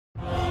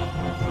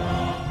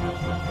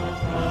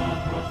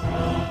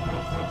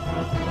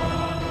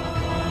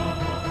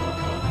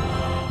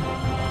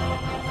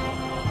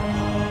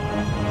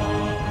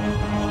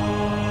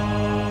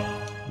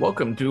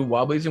Welcome to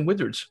Wobblies and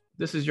Wizards.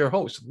 This is your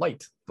host,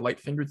 Light, the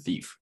Light-Fingered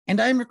Thief. And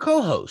I'm your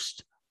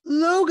co-host,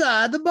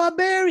 Logar the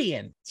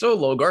Barbarian. So,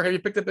 Logar, have you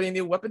picked up any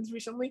new weapons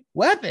recently?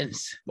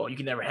 Weapons? Well, you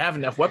can never have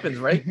enough weapons,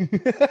 right?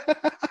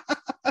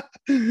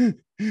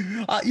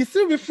 You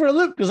threw me for a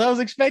loop because I was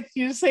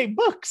expecting you to say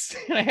books,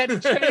 and I had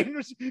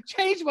to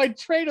change my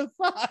train of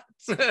thought.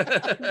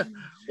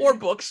 Or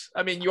books.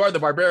 I mean, you are the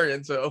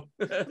barbarian, so.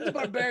 The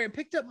barbarian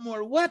picked up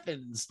more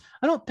weapons.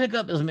 I don't pick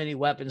up as many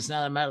weapons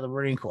now that I'm out of the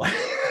Marine Corps.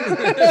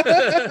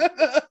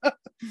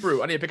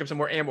 True. I need to pick up some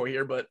more ammo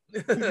here, but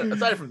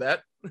aside from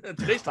that,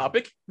 today's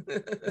topic.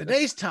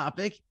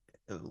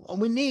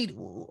 We need.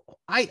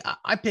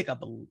 I pick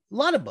up a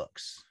lot of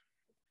books.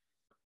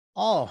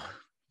 Oh,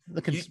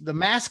 the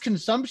mass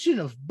consumption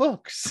of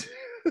books.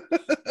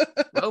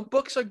 Well,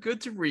 books are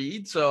good to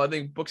read, so I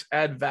think books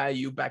add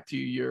value back to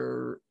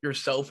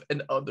yourself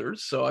and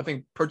others. So I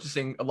think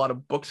purchasing a lot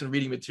of books and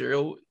reading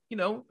material,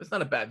 it's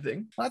not a bad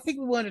thing. I think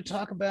we want to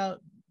talk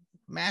about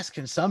mass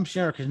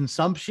consumption or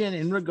consumption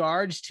in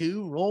regards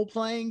to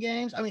role-playing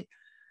games. I mean,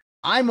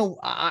 I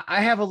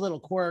have a little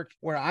quirk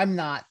where I'm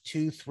not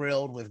too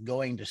thrilled with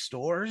going to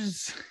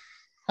stores.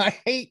 I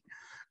hate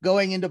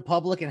going into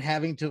public and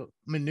having to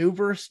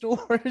maneuver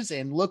stores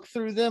and look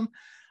through them.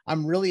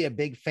 I'm really a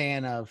big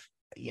fan of,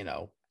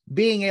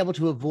 being able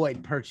to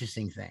avoid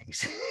purchasing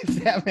things,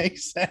 if that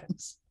makes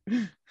sense.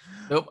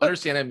 Nope, I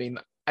understand. I mean,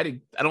 I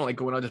don't like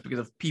going out just because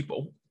of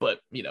people, but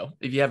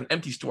if you have an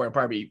empty store, I'm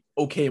probably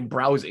okay in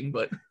browsing,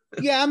 but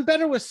yeah, I'm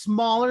better with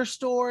smaller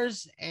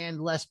stores and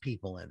less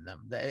people in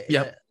them.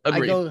 Yeah,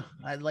 agreed.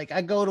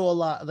 I go to a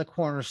lot of the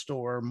corner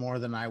store more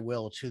than I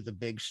will to the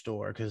big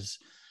store because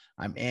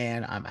I'm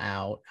in, I'm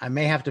out. I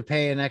may have to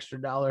pay an extra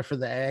 $1 for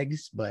the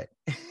eggs, but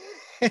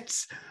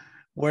it's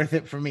worth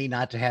it for me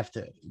not to have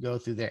to go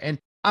through there. And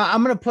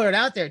I'm going to put it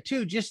out there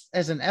too, just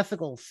as an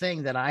ethical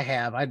thing that I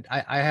have. I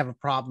have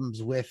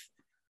problems with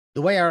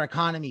the way our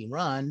economy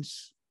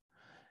runs.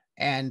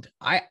 And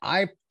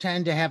I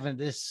tend to have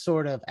this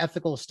sort of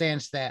ethical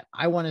stance that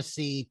I want to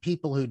see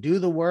people who do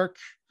the work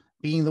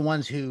being the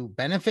ones who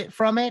benefit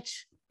from it.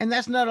 And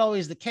that's not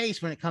always the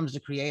case when it comes to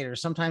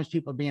creators. Sometimes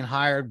people are being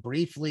hired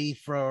briefly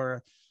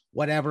for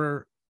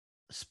whatever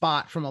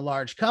spot from a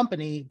large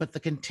company, but the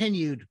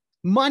continued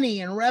money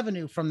and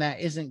revenue from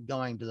that isn't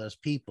going to those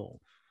people.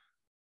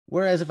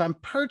 Whereas if I'm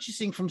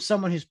purchasing from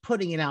someone who's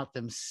putting it out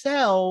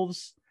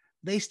themselves,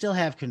 they still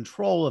have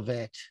control of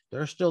it.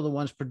 They're still the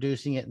ones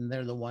producing it, and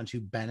they're the ones who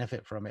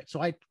benefit from it. So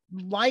I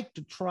like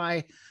to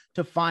try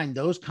to find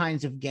those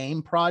kinds of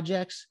game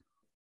projects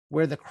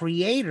where the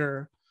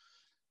creator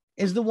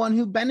is the one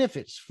who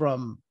benefits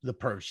from the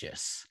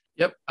purchase.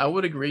 Yep, I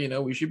would agree.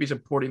 We should be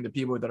supporting the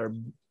people that are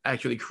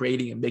actually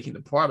creating and making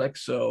the product.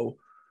 So,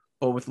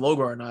 but with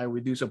Logar and I,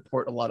 we do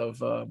support a lot of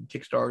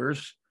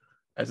Kickstarters,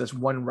 as that's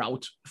one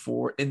route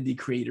for indie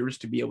creators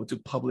to be able to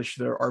publish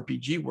their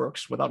RPG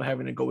works without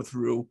having to go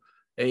through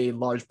a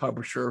large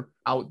publisher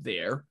out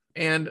there.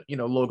 And,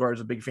 Logar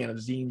is a big fan of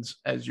zines,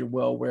 as you're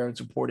well aware, and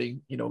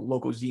supporting,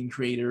 local zine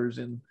creators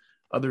and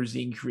other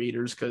zine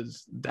creators,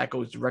 because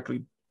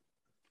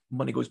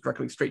money goes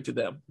directly straight to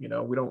them.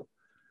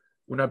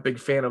 We're not a big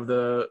fan of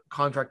the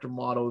contractor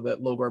model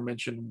that Logar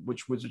mentioned,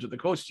 which Wizards of the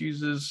Coast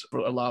uses for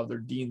a lot of their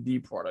D&D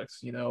products.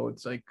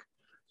 It's like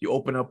you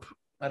open up,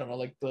 I don't know,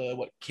 like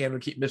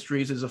Candlekeep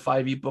Mysteries is a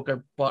 5e book I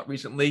bought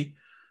recently.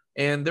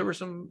 And there were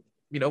some,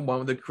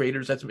 one of the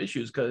creators had some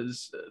issues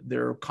because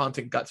their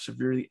content got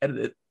severely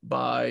edited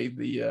by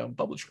the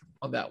publisher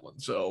on that one.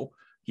 So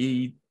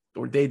they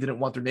didn't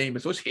want their name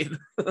associated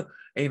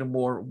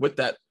anymore with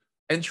that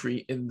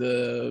entry in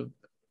the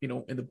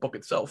book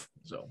itself.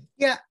 So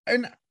yeah,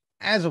 and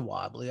as a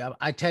wobbly,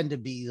 I tend to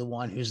be the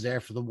one who's there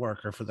for the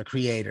worker, for the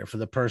creator, for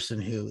the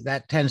person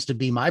that tends to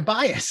be my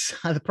bias.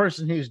 The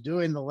person who's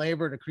doing the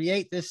labor to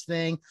create this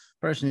thing,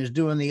 person who's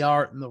doing the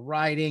art and the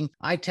writing.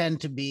 I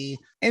tend to be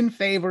in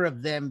favor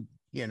of them,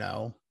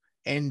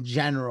 in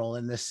general,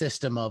 in the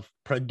system of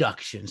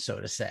production, so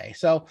to say.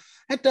 So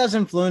that does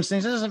influence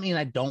things. It doesn't mean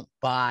I don't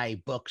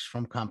buy books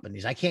from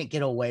companies. I can't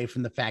get away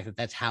from the fact that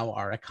that's how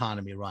our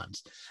economy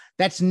runs.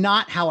 That's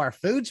not how our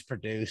food's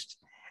produced.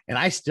 And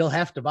I still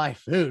have to buy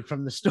food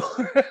from the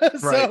store.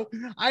 So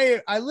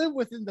right. I live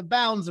within the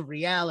bounds of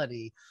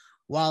reality,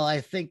 while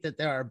I think that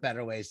there are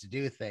better ways to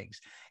do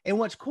things. And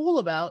what's cool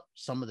about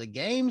some of the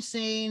game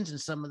scenes and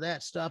some of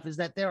that stuff is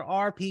that there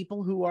are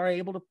people who are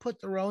able to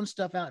put their own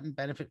stuff out and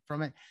benefit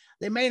from it.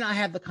 They may not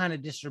have the kind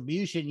of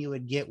distribution you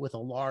would get with a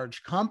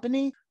large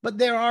company, but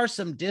there are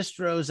some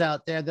distros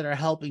out there that are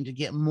helping to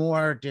get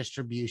more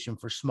distribution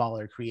for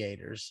smaller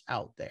creators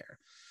out there.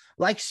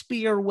 Like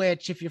Spear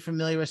Witch, if you're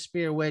familiar with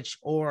Spear Witch,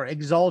 or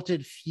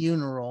Exalted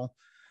Funeral.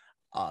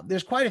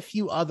 There's quite a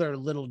few other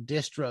little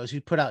distros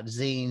who put out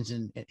zines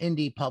and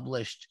indie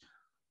published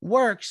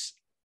works.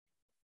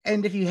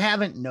 And if you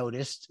haven't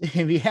noticed,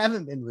 if you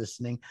haven't been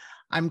listening,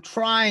 I'm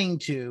trying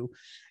to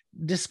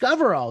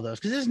discover all those,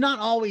 because it's not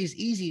always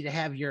easy to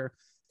have your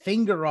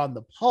finger on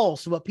the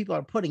pulse of what people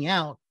are putting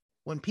out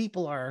when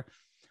people are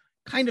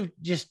kind of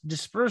just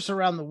dispersed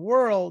around the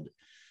world.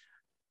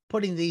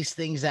 putting these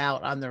things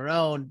out on their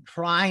own,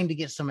 trying to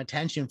get some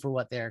attention for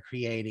what they're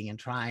creating and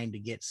trying to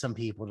get some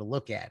people to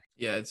look at it.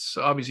 Yeah, it's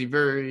obviously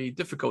very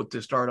difficult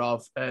to start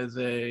off as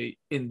a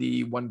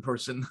indie one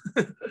person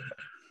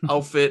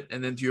outfit,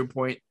 and then to your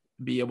point,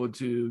 be able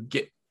to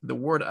get the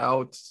word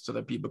out so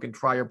that people can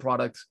try your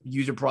product,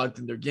 use your product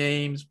in their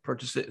games,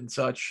 purchase it and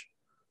such.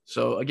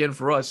 So again,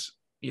 for us,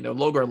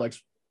 Logar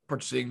likes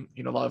purchasing,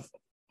 a lot of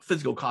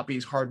physical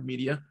copies, hard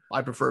media.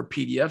 I prefer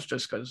PDFs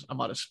just because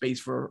I'm out of space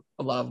for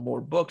a lot of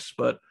more books.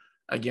 But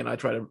again, I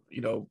try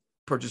to,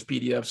 purchase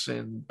PDFs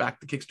and back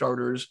the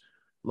Kickstarters.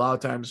 A lot of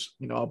times,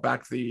 I'll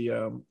back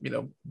the,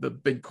 the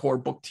big core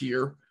book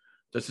tier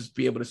just to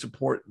be able to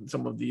support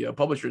some of the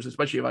publishers,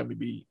 especially if I'm going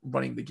to be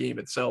running the game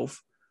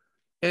itself.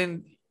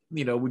 And,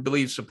 we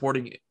believe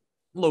supporting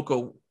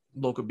local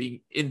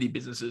being indie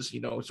businesses,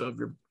 so if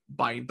you're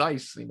buying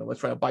dice, let's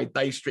try to buy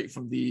dice straight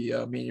from the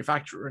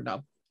manufacturer and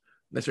not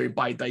necessarily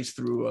buy dice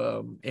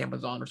through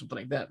Amazon or something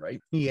like that, right?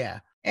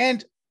 Yeah.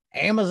 And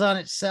Amazon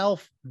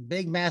itself,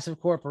 big, massive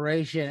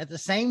corporation. At the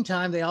same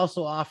time, they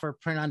also offer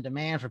print on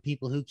demand for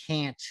people who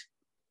can't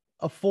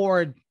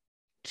afford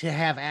to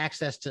have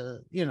access to,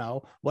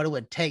 what it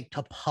would take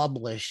to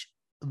publish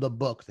the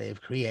book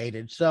they've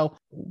created. So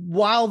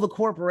while the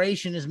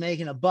corporation is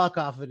making a buck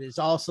off of it, it's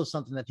also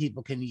something that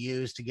people can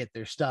use to get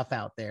their stuff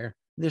out there.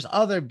 There's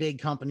other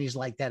big companies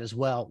like that as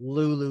well.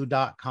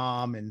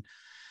 Lulu.com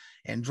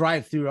and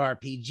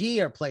DriveThruRPG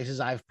are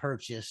places I've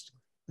purchased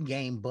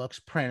game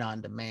books print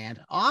on demand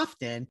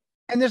often.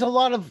 And there's a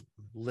lot of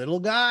little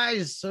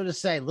guys, so to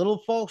say, little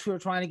folks who are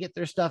trying to get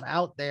their stuff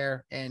out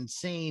there and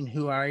seen,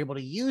 who are able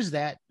to use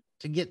that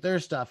to get their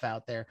stuff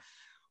out there.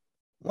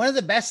 One of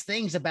the best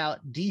things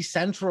about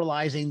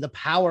decentralizing the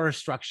power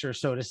structure,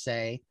 so to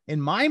say,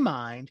 in my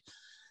mind,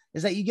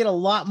 is that you get a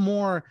lot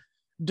more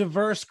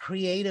diverse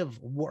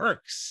creative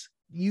works.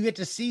 You get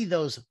to see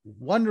those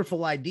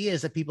wonderful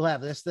ideas that people have.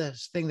 This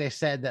thing they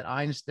said that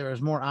there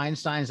was more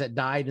Einsteins that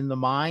died in the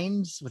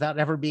mines without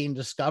ever being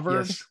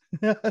discovered.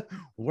 Yes.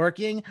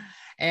 Working.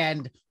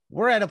 And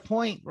we're at a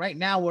point right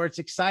now where it's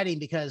exciting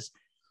because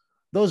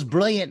those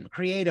brilliant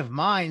creative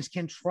minds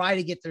can try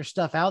to get their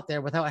stuff out there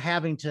without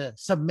having to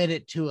submit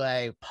it to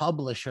a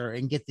publisher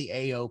and get the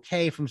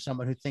AOK from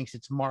someone who thinks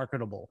it's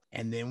marketable.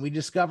 And then we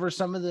discover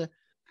some of the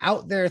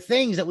out there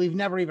things that we've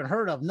never even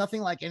heard of.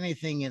 Nothing like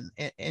anything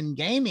in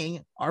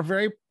gaming are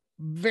very,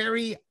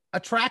 very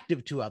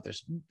attractive to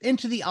others.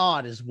 Into the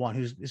Odd is one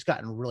who's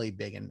gotten really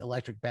big in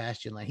Electric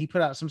Bastion Land. He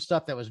put out some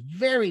stuff that was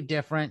very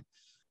different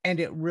and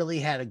it really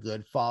had a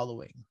good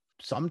following.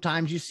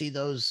 Sometimes you see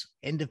those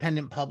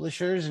independent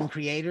publishers and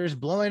creators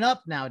blowing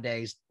up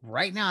nowadays.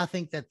 Right now, I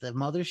think that the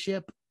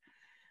Mothership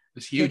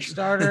it's huge.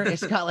 Kickstarter,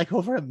 it's got like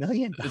over $1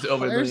 million. It's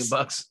over $1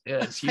 million.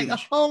 Yeah, it's huge. Like,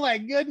 oh my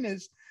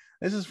goodness.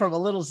 This is from a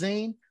little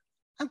zine.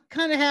 I'm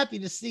kind of happy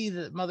to see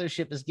that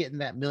Mothership is getting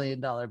that $1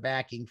 million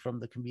backing from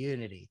the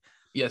community.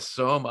 Yes,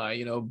 so am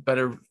I.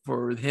 Better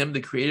for him,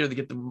 the creator, to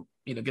get the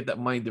get that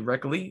money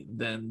directly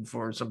than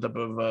for some type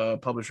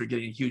of publisher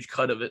getting a huge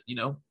cut of it.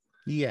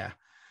 Yeah.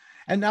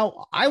 And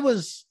now I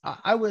was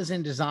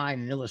in design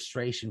and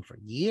illustration for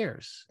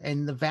years,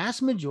 and the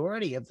vast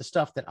majority of the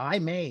stuff that I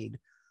made,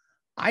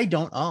 I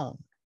don't own.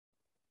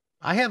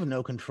 I have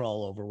no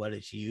control over what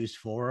it's used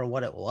for or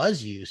what it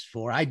was used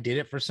for. I did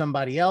it for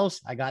somebody else.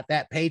 I got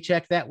that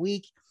paycheck that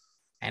week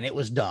and it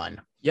was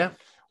done. Yeah.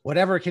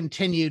 Whatever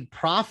continued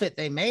profit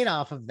they made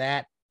off of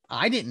that,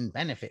 I didn't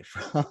benefit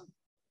from.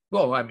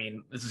 Well, I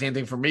mean, it's the same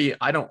thing for me.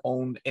 I don't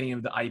own any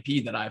of the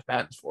IP that I have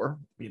patents for.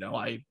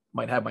 I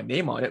might have my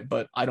name on it,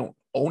 but I don't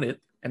own it.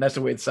 And that's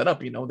the way it's set up.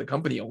 The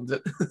company owns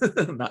it,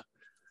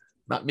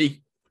 not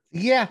me.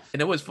 Yeah.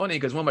 And it was funny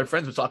because one of my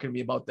friends was talking to me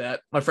about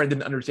that. My friend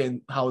didn't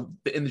understand how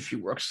the industry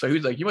works. So he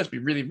was like, you must be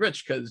really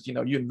rich because, you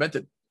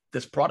invented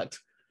this product.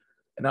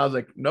 And I was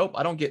like, nope,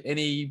 I don't get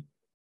any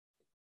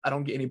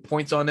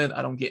points on it.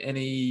 I don't get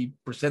any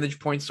percentage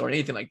points or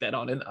anything like that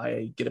on it.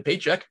 I get a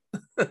paycheck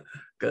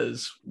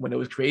because when it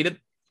was created,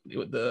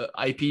 the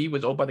IP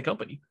was owned by the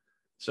company.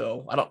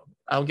 So I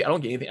don't get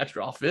anything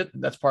extra off it.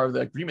 And that's part of the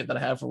agreement that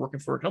I have for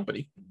working for a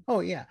company. Oh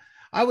yeah.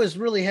 I was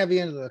really heavy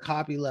into the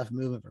copyleft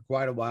movement for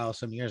quite a while,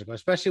 some years ago,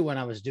 especially when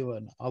I was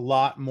doing a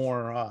lot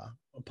more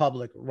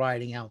public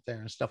writing out there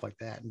and stuff like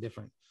that and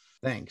different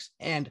things.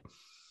 And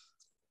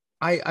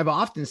I've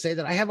often say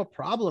that I have a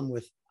problem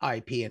with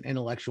IP and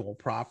intellectual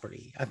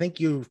property. I think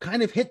you've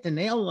kind of hit the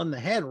nail on the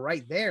head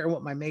right there,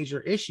 what my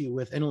major issue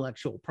with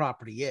intellectual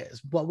property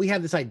is. Well, we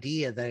have this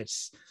idea that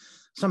it's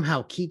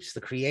somehow keeps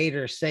the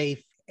creator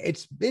safe.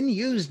 It's been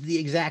used the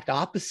exact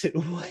opposite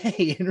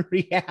way in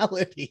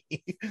reality.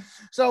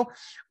 So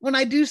when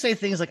I do say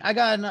things like, I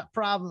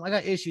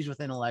got issues with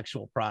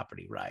intellectual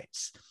property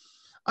rights,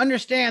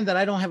 understand that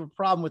I don't have a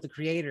problem with the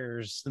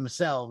creators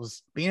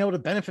themselves being able to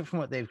benefit from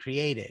what they've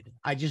created.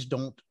 I just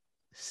don't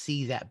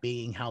see that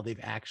being how they've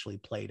actually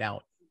played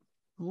out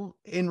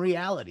in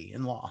reality,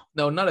 in law.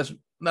 No, not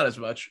as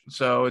much.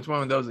 So it's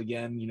one of those,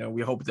 again,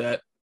 we hope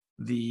that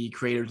the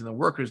creators and the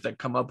workers that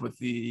come up with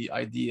the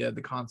idea,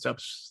 the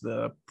concepts,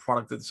 the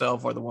product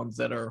itself are the ones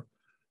that are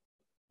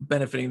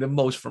benefiting the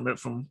most from it,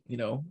 from,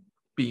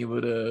 being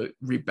able to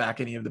reap back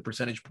any of the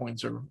percentage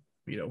points or,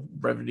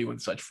 revenue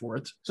and such for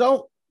it.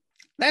 So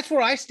that's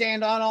where I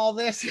stand on all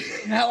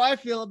this. How I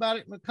feel about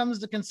it when it comes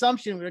to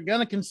consumption. We're going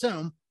to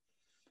consume.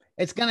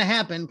 It's going to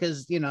happen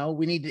because,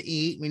 we need to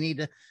eat. We need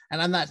to,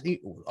 and I'm not,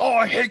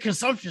 I hate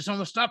consumption, so I'm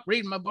going to stop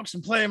reading my books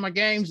and playing my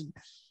games.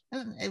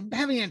 And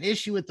having an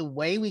issue with the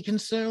way we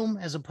consume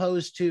as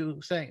opposed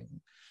to saying,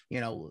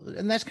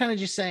 and that's kind of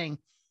just saying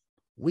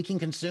we can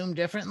consume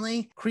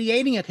differently,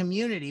 creating a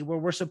community where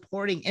we're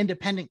supporting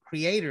independent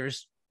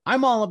creators.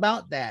 I'm all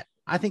about that.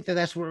 I think that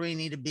that's where we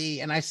need to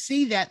be. And I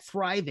see that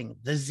thriving.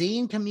 The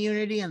zine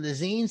community and the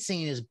zine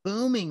scene is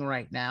booming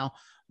right now.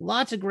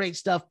 Lots of great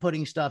stuff,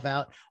 putting stuff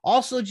out.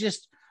 Also,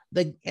 just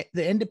the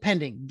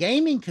independent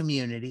gaming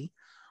community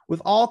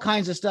with all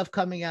kinds of stuff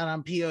coming out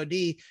on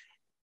POD.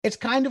 It's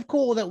kind of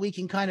cool that we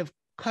can kind of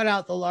cut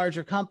out the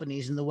larger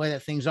companies in the way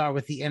that things are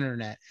with the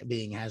internet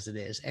being as it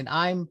is. And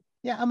I'm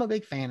a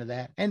big fan of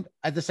that. And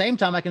at the same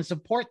time, I can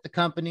support the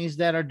companies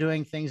that are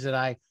doing things that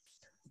I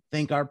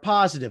think are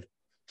positive,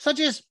 such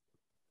as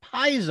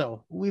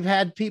Paizo. We've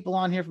had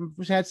someone on here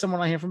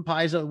from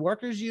Paizo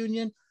Workers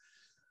Union.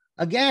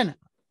 Again,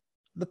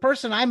 the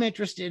person I'm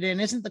interested in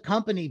isn't the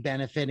company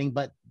benefiting,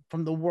 but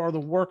from the world, the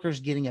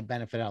workers getting a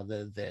benefit out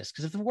of this.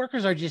 Because if the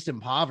workers are just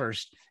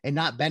impoverished and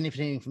not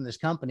benefiting from this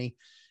company,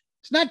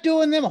 it's not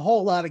doing them a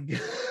whole lot of good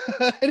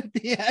at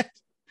the end.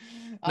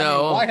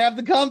 Why have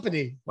the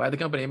company? Why have the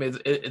company? I mean,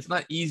 it's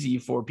not easy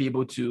for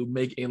people to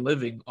make a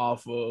living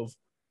off of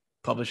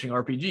publishing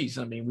RPGs.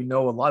 I mean, we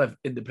know a lot of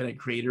independent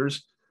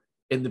creators,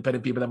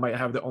 independent people that might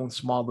have their own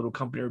small little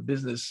company or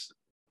business.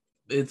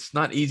 It's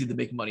not easy to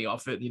make money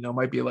off it. It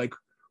might be like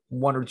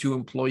 1 or 2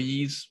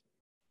 employees.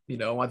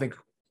 I think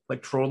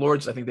like Troll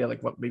Lords, I think they have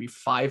like maybe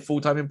 5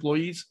 full-time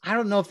employees. I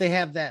don't know if they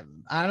have that.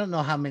 I don't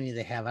know how many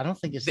they have. I don't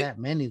think it's that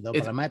many though,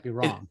 but I might be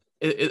wrong.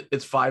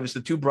 It's 5. It's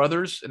the 2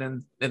 brothers,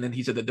 and then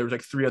he said that there was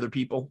like 3 other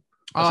people.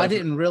 Oh, I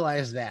didn't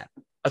realize that.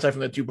 Aside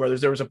from the 2 brothers,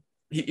 there was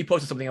he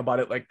posted something about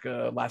it like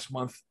last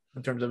month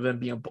in terms of them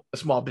being a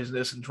small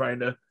business and trying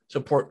to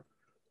support.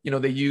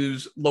 They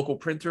use local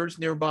printers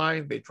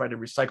nearby. They try to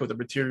recycle the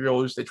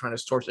materials. They try to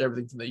source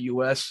everything from the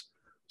U.S.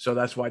 So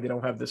that's why they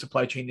don't have the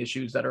supply chain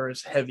issues that are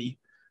as heavy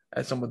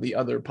as some of the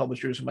other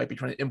publishers who might be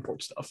trying to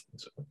import stuff.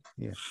 So,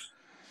 yeah.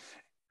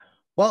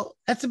 Well,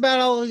 that's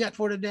about all we got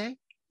for today.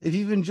 If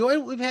you've enjoyed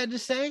what we've had to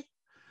say,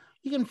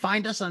 you can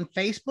find us on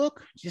Facebook.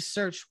 Just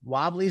search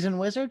Wobblies and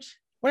Wizards.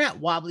 We're at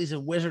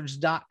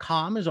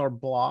wobbliesandwizards.com is our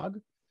blog.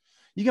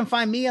 You can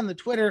find me on the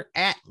Twitter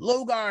at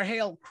Logar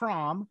Hale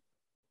Crom,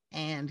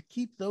 and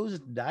keep those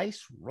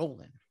dice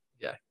rolling.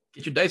 Yeah.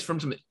 Get your dice from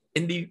some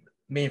indie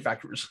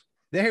manufacturers.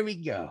 There we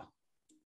go.